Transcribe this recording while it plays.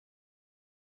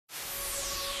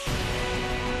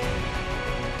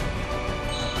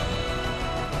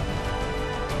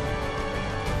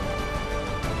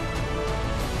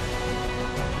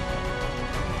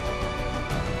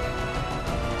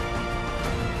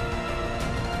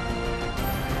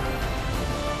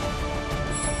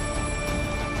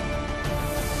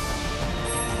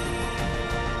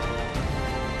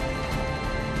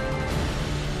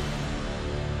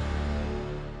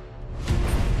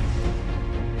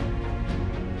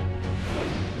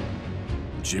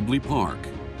Ghibli Park,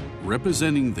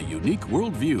 representing the unique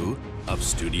worldview of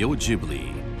Studio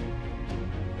Ghibli.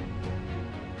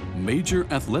 Major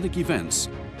athletic events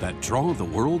that draw the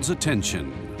world's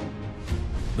attention.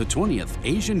 The 20th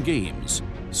Asian Games,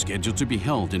 scheduled to be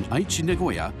held in Aichi,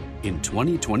 Nagoya in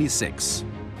 2026.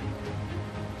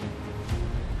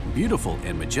 Beautiful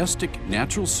and majestic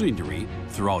natural scenery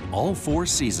throughout all 4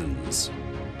 seasons.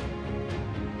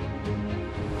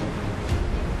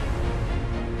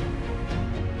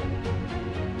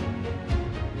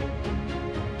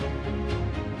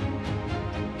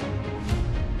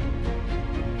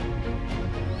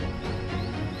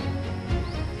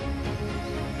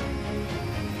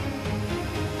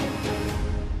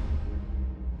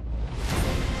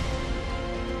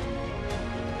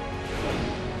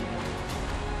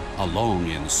 A long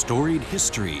and storied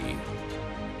history.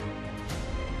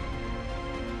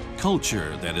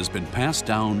 Culture that has been passed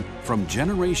down from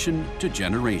generation to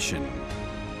generation.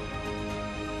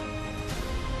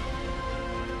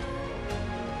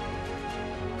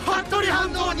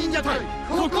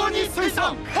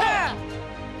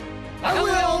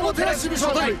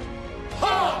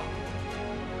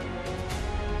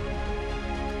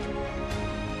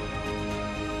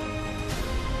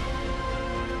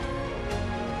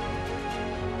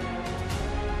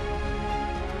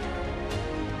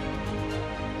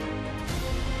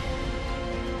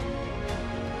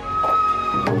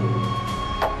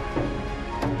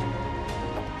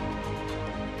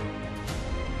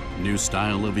 New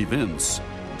style of events,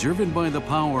 driven by the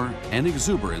power and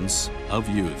exuberance of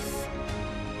youth.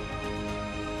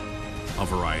 A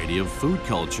variety of food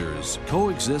cultures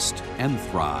coexist and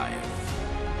thrive.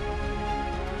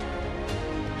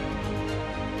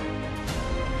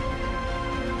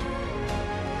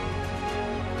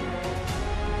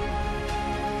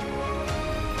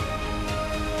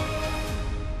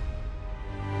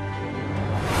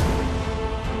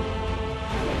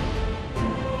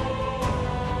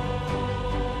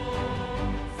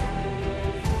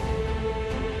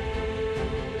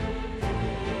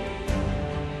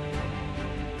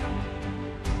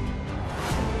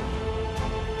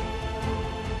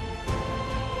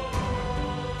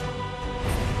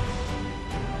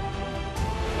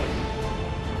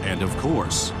 And of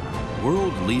course,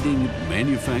 world-leading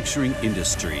manufacturing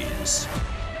industries.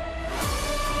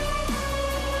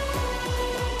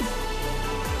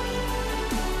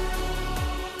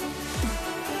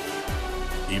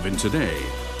 Even today,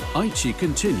 Aichi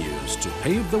continues to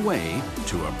pave the way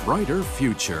to a brighter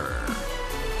future.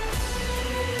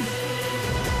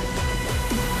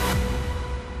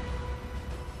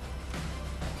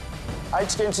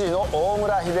 Aichi県知事の大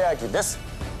村秀明です。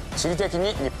地理的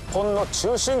に日本の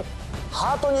中心、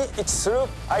ハートに位置する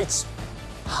愛知、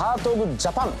ハート・オブ・ジ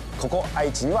ャパン。ここ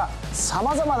愛知にはさ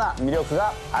まざまな魅力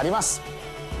があります。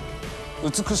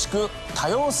美しく多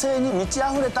様性に満ち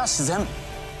溢れた自然、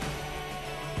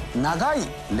長い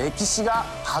歴史が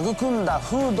育んだ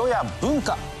風土や文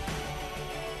化、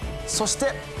そし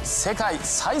て世界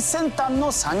最先端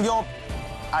の産業。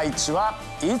愛知は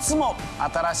いつも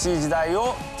新しい時代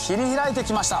を切り開いて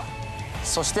きました。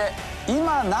そして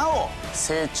今なお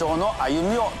成長の歩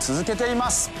みを続けていま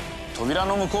す。扉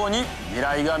の向こうに未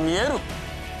来が見える。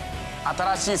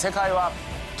新しい世界は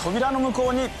扉の向こ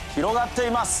うに広がって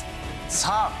います。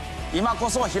さあ今こ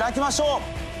そ開きましょ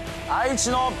う。愛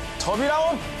知の扉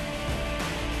を